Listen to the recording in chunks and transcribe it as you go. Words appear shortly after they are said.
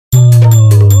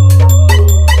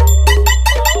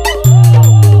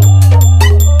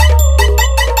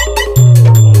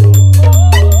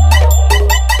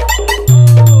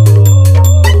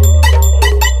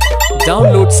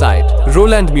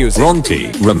Roll and music.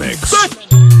 Ronty remix.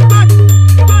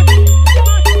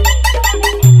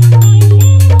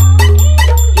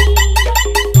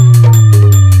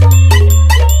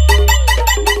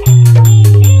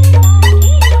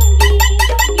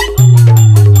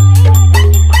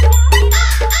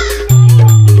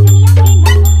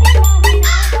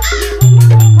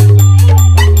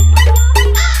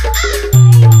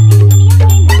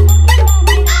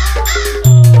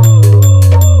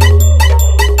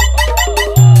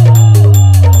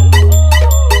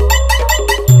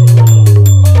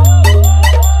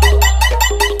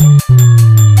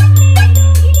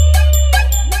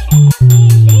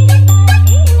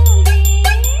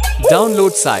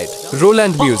 Download site. Roll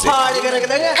and music.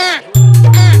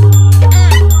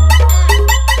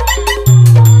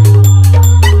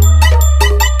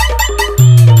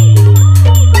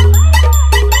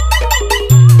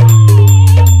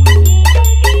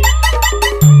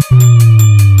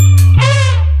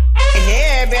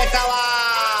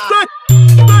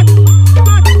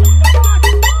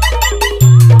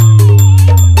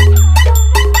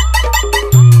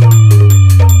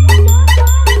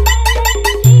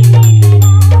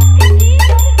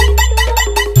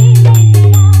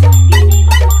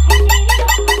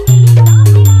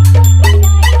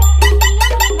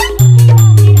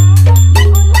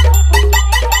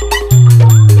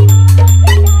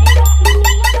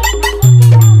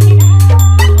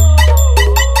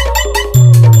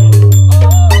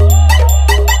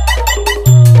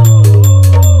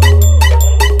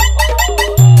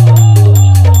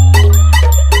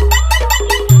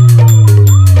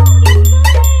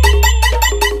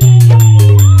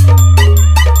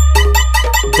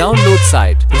 Download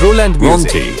site. Roll and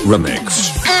music. Ronty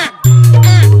remix.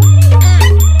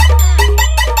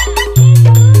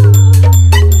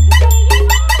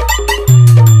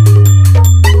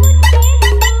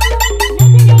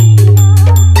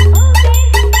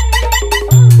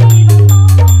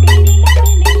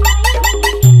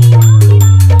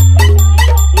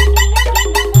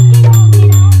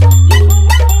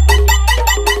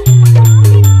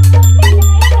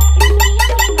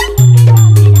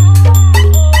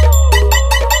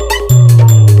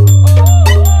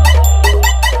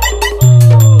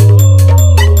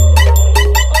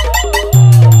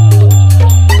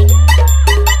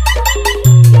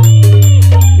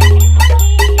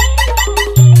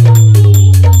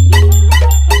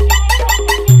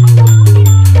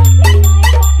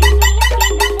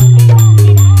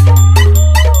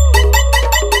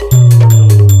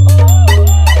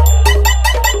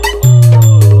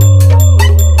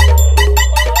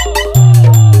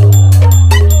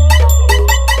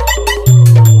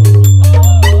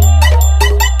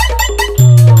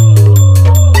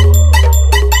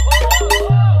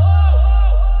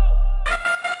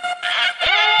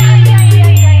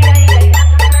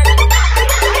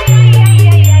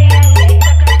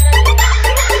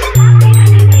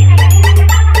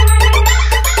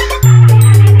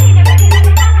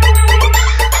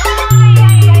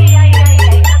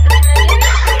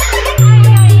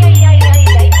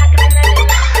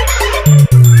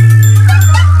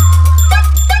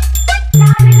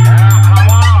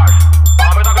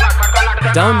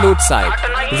 Download site.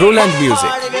 Roll and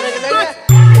music.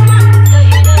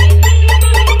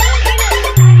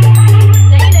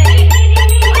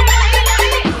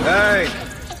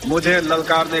 मुझे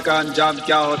ललकारने का अंजाम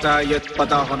क्या होता है ये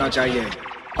पता होना चाहिए।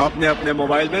 अपने अपने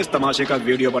मोबाइल में इस तमाशे का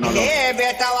वीडियो बना लो।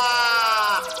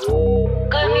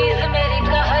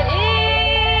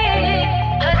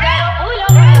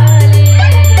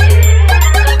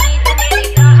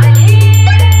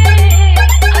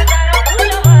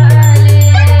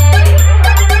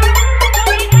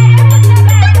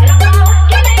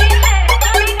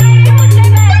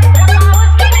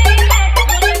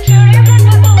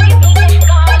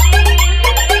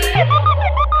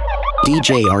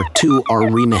 DJ R2R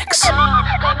remix.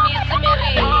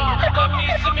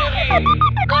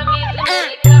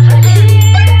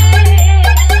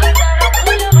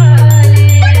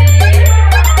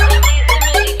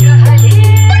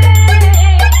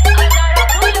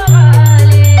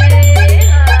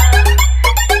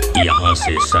 यहाँ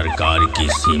से सरकार की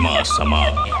सीमा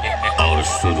समाप्त और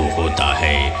शुरू होता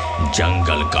है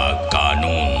जंगल का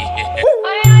कानून।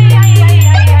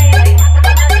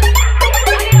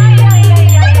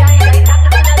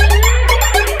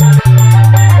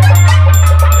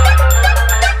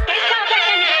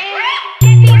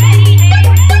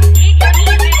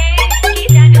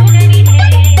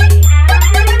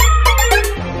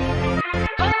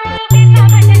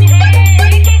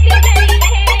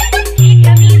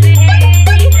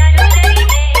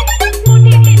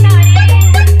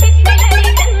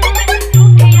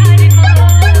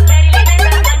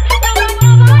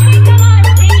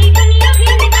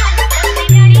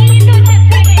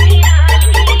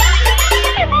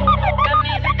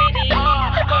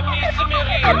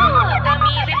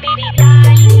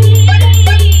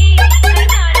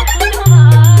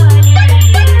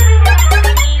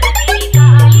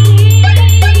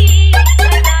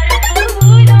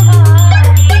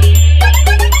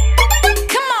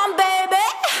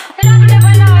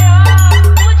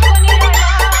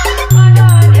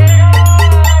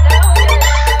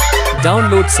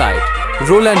 Download site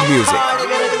Roland Music.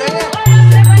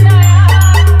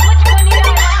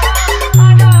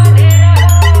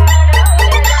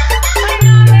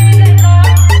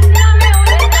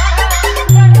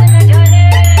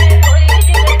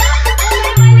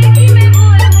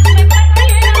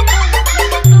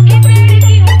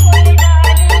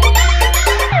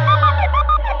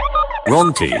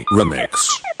 Ronty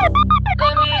Remix.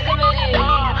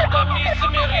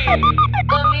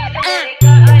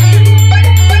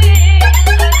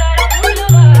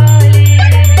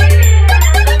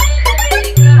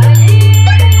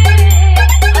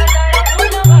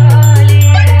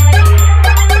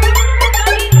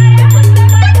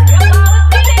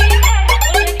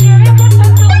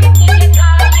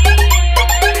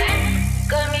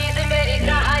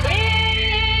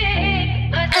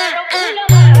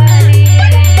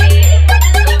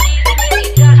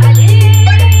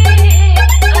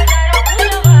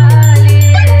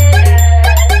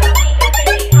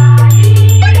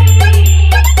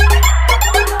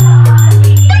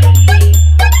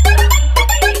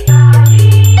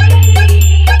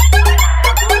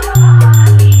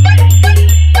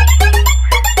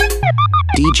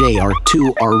 DJ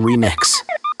R2R Remix.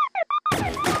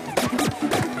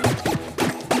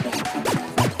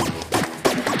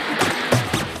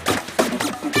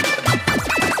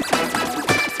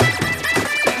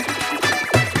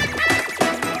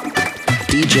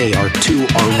 DJ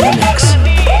R2R Remix.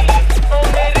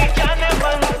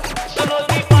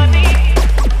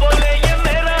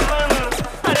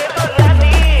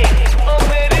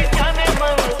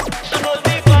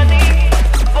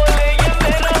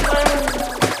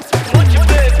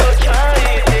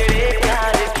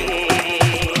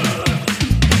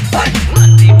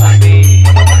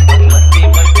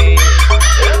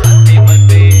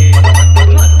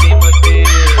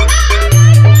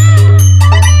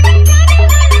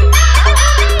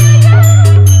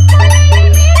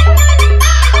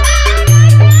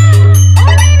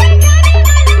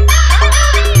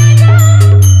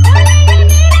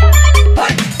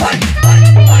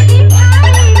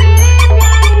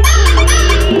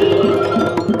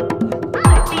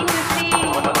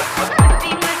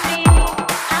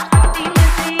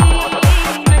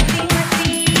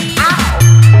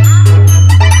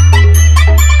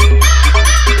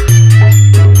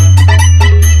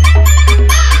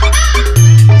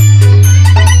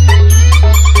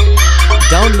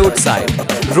 Download site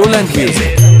Roland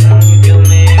Music.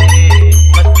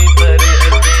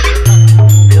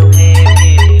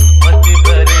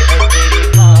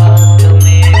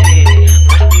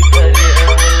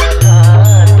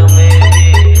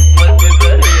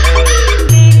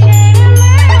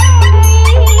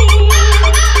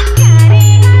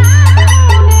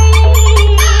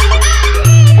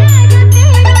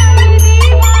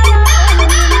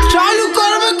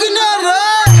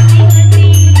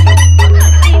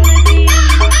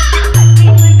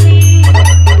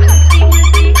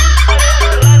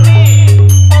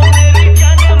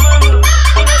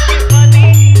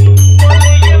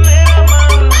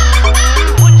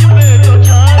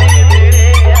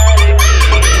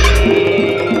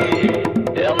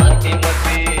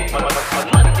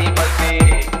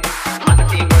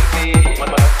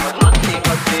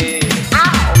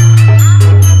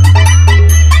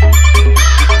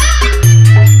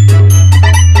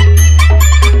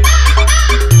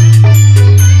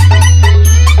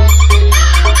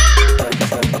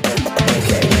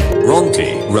 Ronty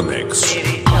Remix.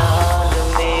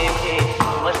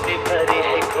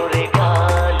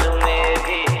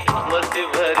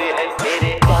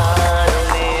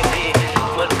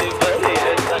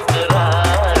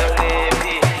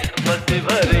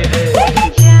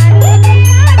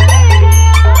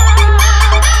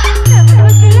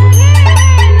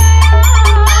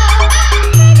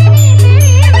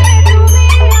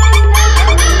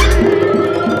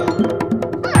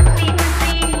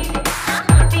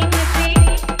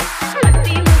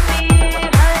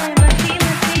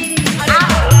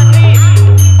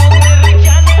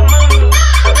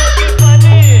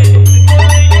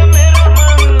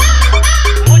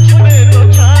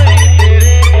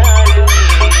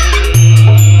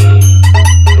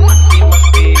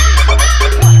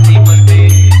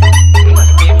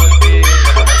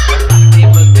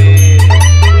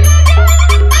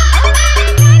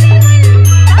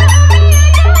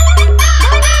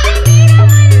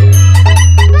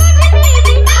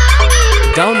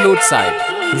 Download site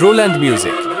Roland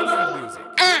Music.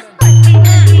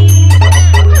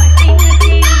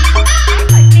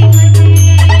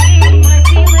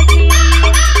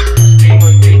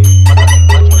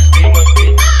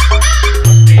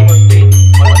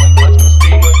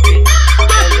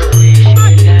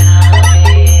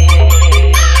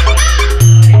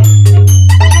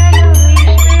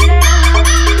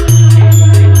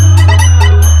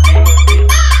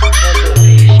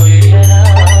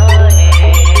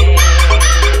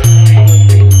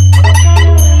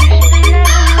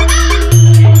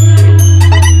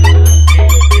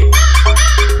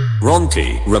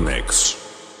 Remix.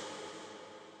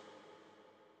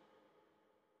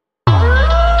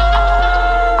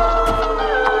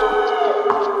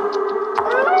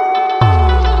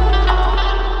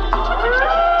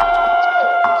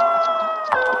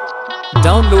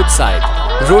 Download site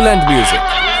Roland Music.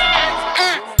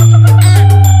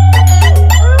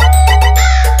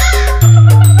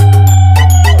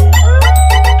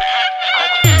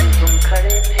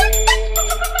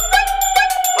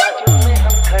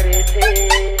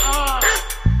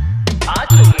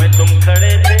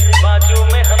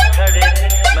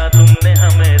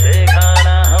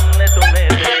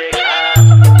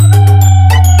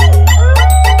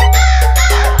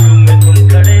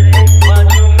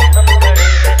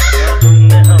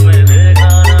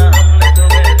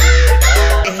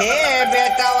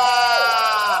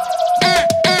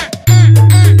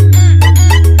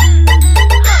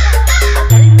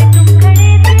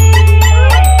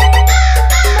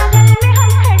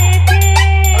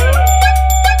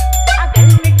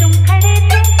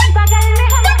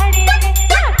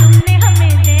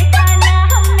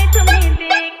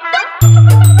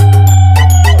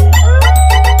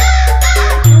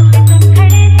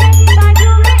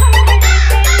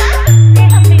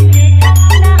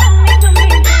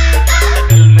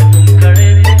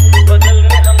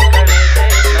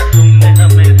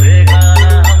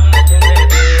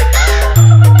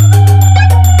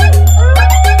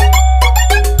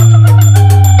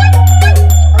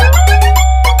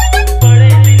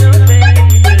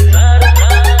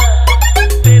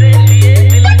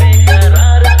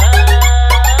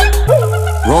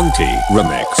 Ronty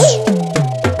Remix.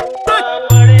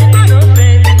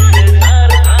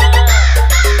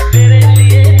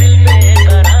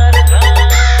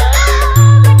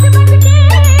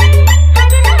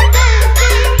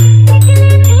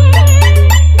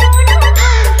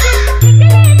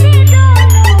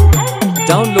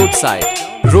 Download site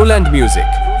Roland Music.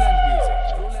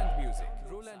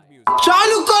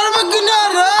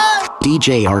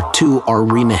 DJ R2R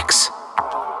Remix.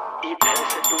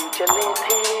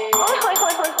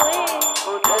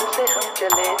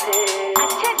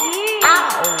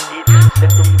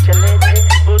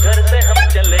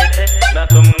 ना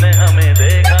तुमने हमें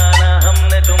देखा ना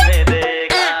हमने तुम्हें देखा।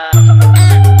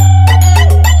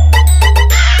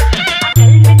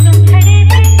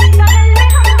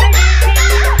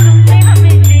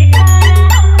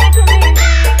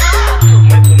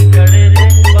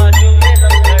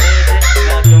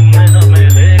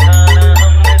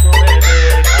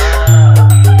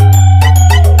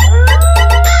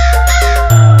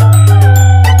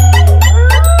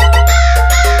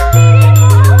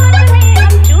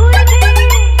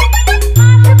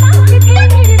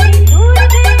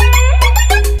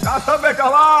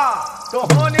 तो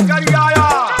हो निकल आया।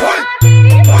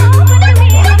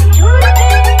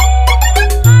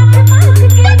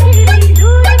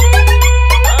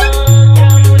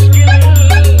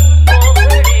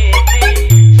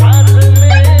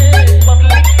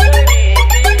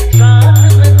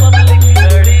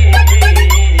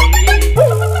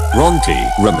 Ronty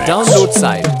Remix. Download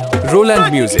site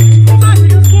Roland Music.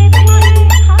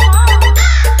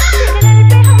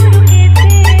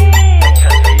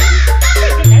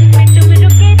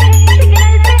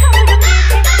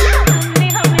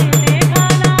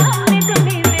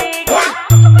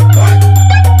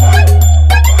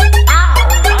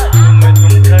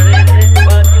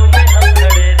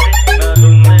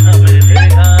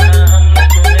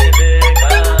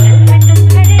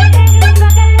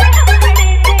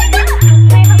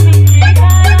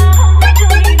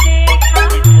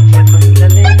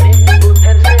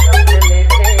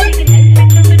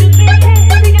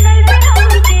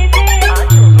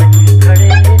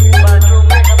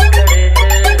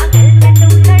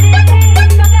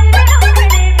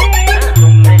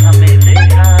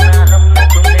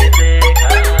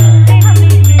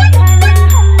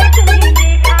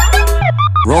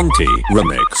 Ronty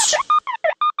Remix.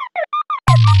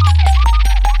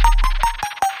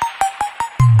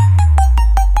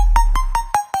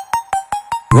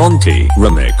 Ronty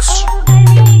Remix.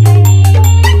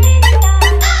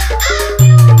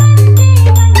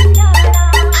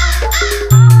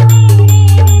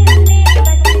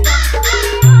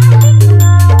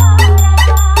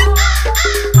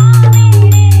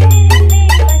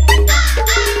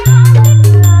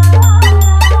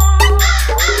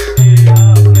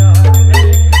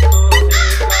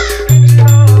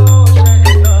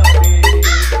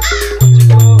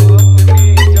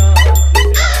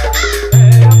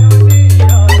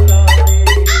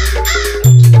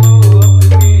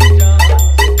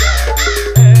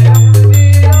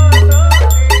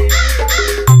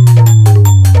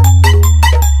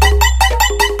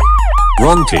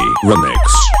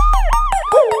 Remix.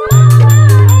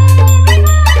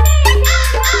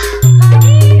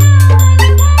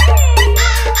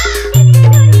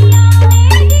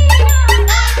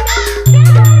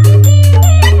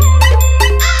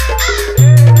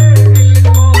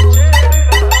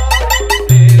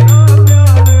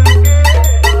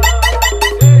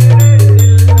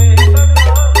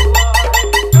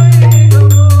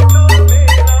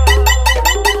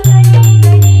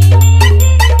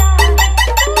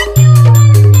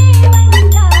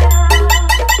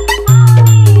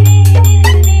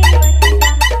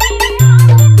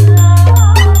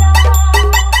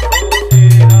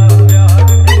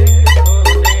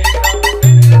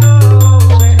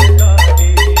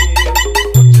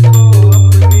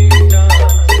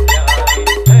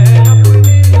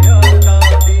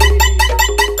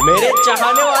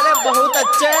 चाहने वाले बहुत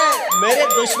अच्छे हैं, मेरे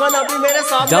दुश्मन अभी मेरे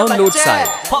सामने Download site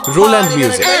Roland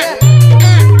Music.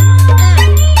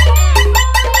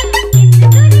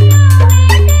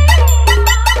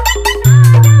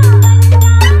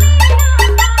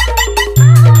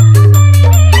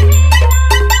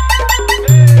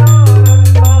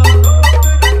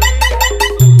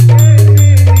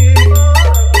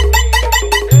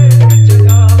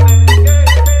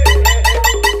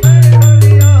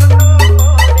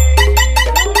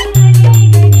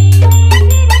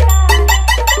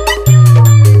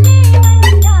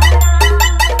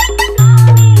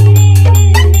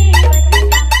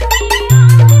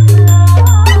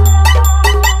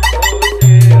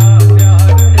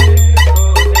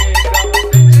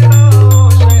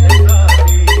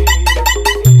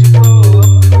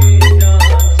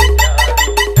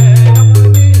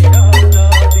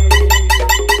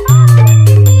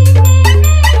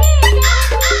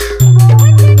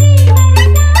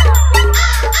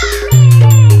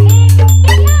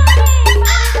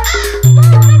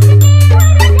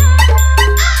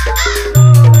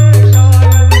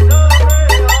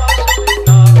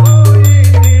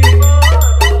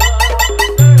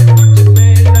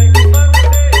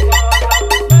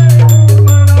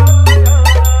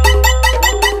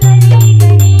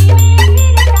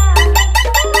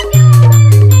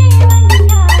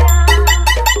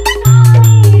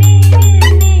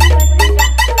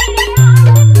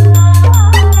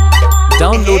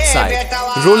 Download site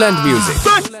Roland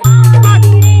Music.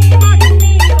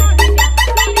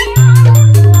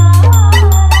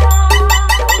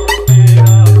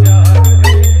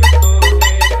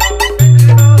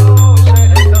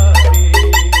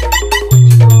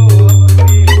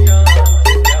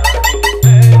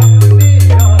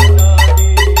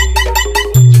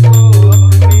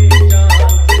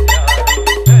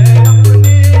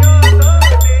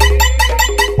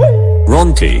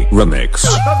 Ronty Remix.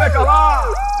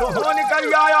 तो हो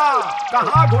निकल आया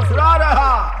कहाँ घुसरा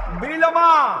रहा बिलमा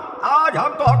आज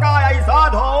हम तो का ऐसा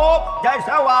धो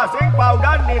जैसे washing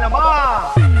powder Nirma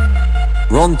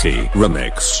Ronty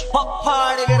Remix.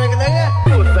 फाड़ के रख देंगे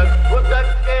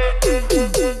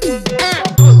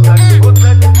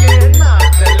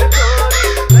नाचल गोरी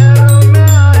पैरों में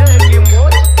आएगी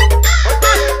मोच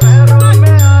पैरों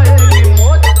में आएगी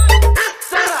मोच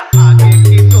आगे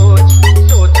की सोच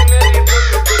सोच मेरी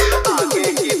बुलबुल आगे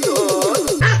की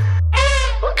सोच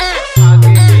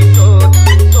आगे की सोच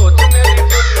सोच मेरी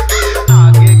बुलबुल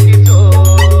आगे की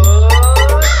सोच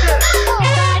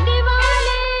गाड़ी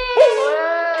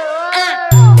वाले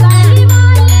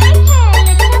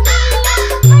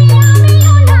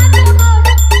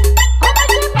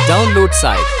Download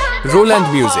site Roland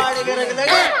Music. फाड़ के रख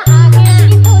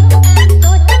देंगे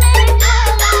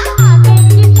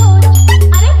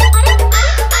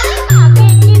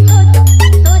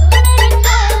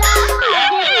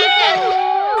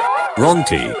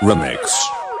Ronty Remix.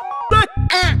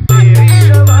 तेरी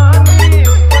जवानी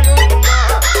उपयुम्मा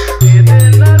दे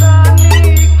देना रानी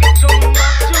की चुम्मा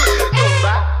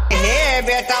चुम्मा हे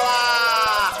बेटवा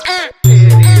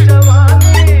तेरी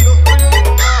जवानी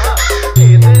उपयुम्मा दे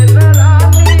देना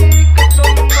रानी की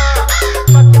चुम्मा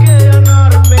पक्के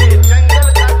अनार पे जंगल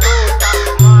का तोता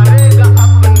मारेगा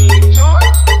अपनी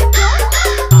चोंच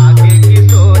आगे की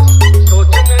सोच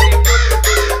सोच मेरी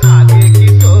बुलबुल आगे की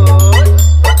सोच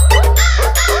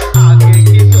आगे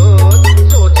की सोच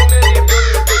सोच मेरी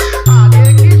बुलबुल आगे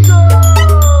की सोच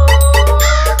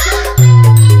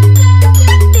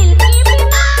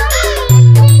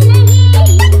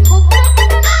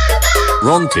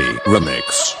Ronty Remix.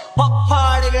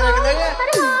 फाड़ के रख देंगे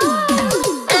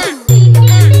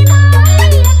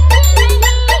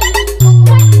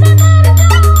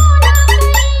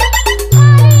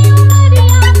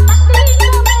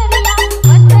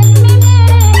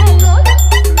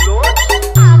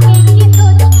आगे की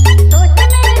सोच सोच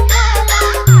मेरे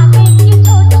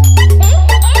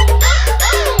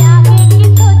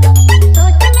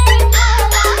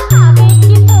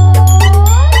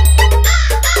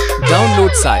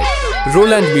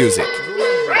Roland Music.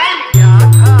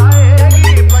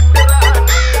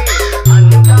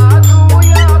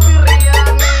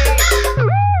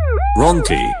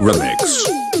 Ronty Remix.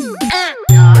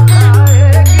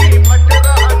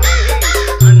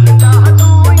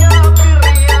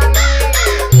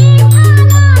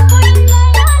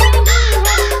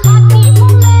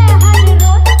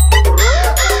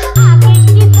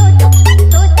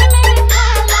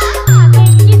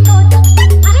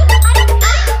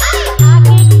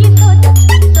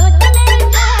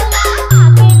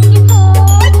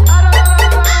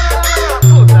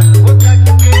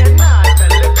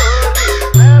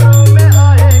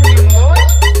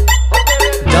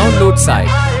 Download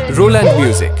site Roland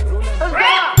Music.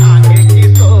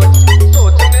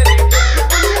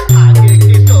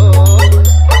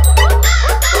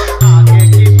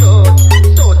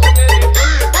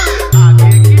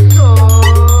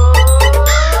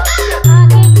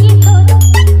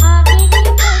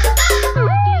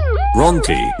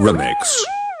 Ronty Remix.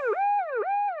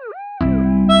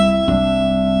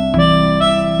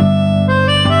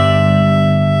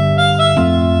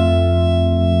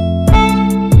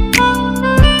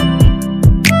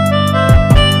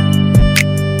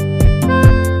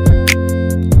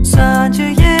 सांझ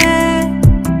ये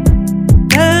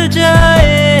ढल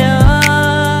जाए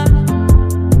आज,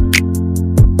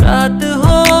 रात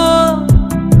हो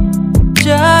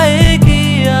जाएगी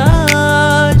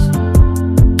आज,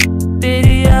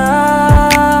 तेरी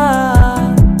याद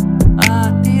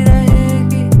आती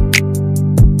रहेगी,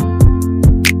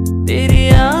 तेरी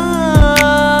याद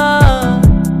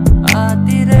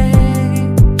आती रहेगी।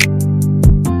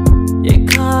 ये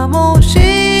खामोशी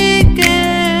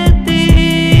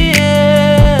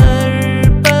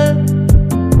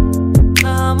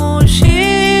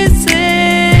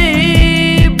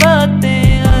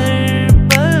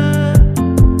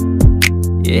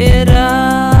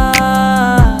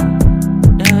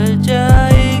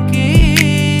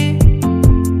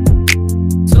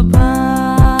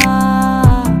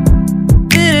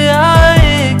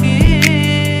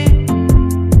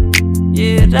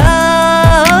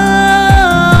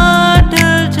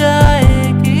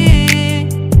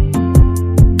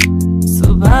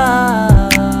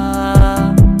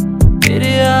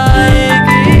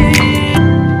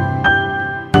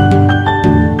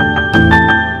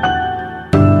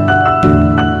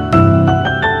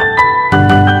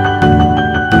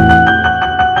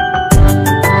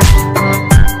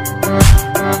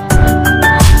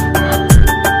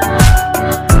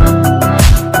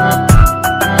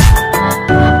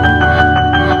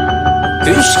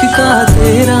इश्क का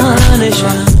तेरा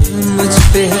नशा मुझ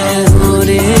पे है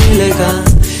होने लगा,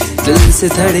 दिल से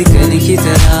धड़कन की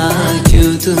तरह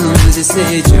क्यों तू मुझसे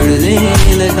जुड़ने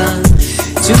लगा।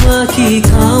 जुआ की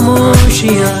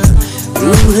खामोशियाँ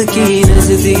रूह की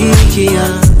नजदीकियाँ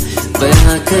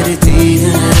बयां करती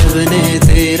हैं, रब ने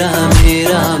तेरा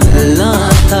मेरा मिलना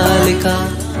था लिखा।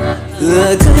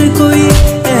 अगर कोई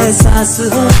एहसास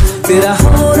हो तेरा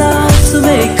हो रहा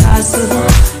उसमें खास हो,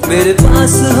 मेरे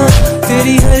पास हो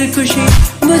तेरी हर खुशी,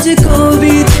 मुझको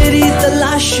भी तेरी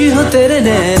तलाश हो। तेरे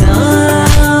नैना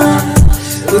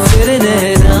वो तेरे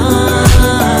नैना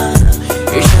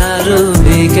इशारों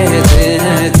में कहते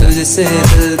हैं तुझसे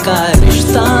दिल का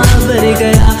रिश्ता बन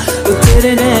गया। वो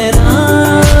तेरे नैना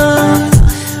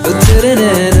वो तेरे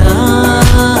नैना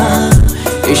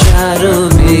इशारों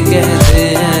में कहते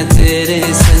हैं तेरे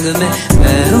संग में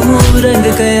मैं हूँ रंग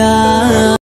गया।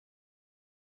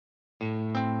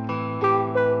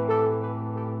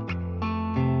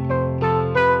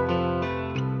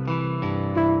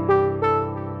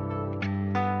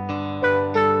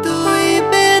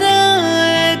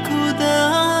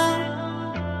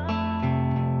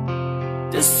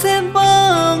 जिससे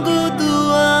मांगू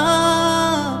दुआ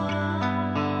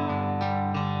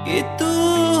कि तू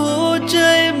हो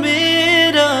जाए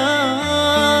मेरा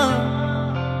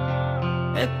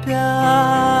है प्यार।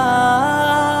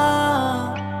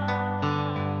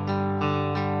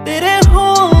 तेरे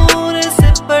होने से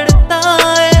पड़ता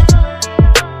है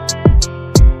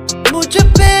मुझ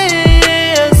पे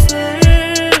असर,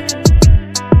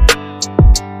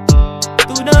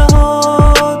 तू ना हो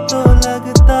तो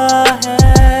लगता है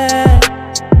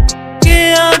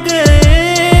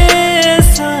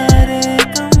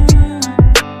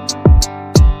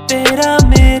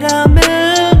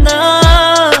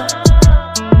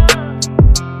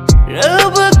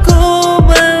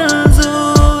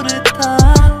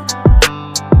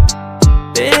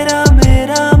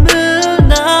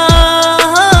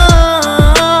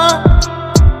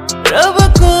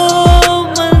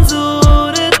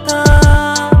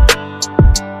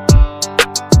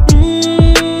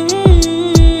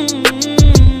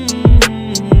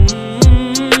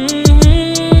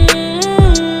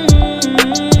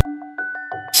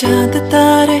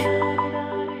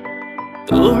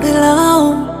उड़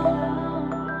लाऊं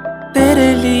तेरे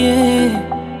लिए,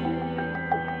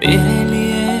 तेरे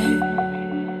लिए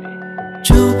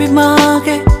जो भी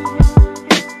मांगे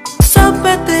सब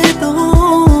मैं दे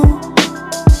दूं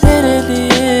तेरे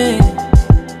लिए,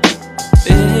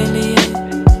 तेरे लिए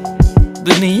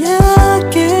दुनिया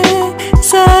के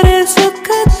सारे सुख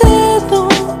दे दूं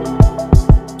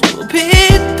जो भी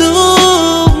तू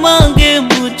मांगे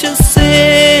मुझसे।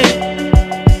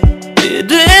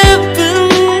 तेरे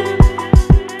बिन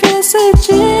कैसे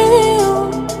जीऊं,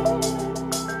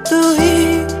 तू ही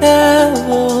है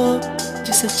वो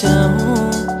जिसे चाहूं।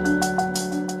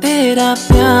 तेरा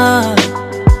प्यार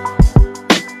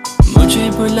मुझे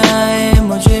बुलाए,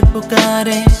 मुझे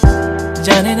पुकारे,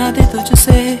 जाने ना दे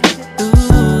तुझसे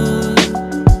दूर।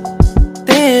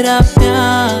 तेरा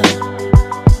प्यार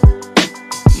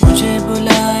मुझे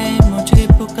बुलाए, मुझे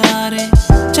पुकारे,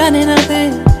 जाने ना दे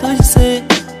तुझसे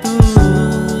दूर।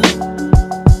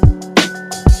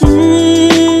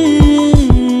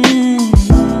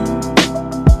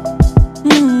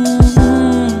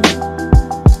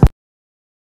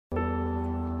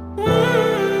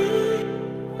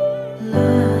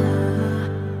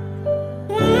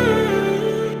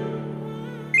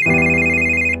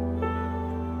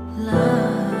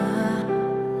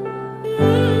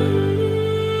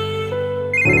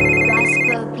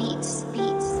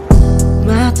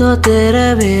 मैं तो तेरे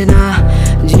बिना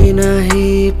जी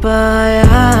नहीं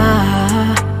पाया,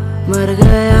 मर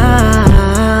गया।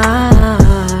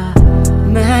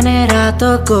 मैंने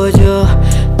रातों को जो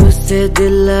तुझसे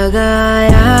दिल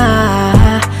लगाया,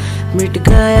 मिट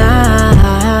गया।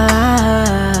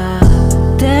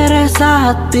 तेरे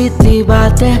साथ बीती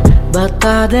बातें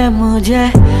बता दे मुझे,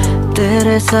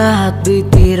 तेरे साथ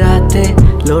बीती रातें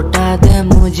लौटा दे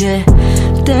मुझे।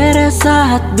 तेरे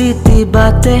साथ बीती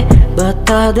बातें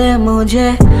बता दे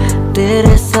मुझे,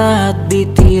 तेरे साथ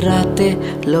बीती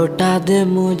रातें लौटा दे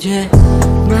मुझे।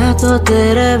 मैं तो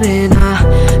तेरे बिना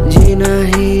जी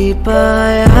नहीं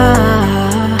पाया,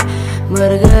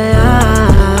 मर गया।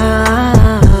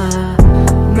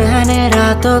 मैंने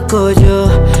रातों को जो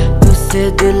तुझसे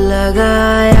दिल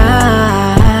लगाया,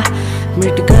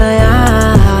 मिट गया।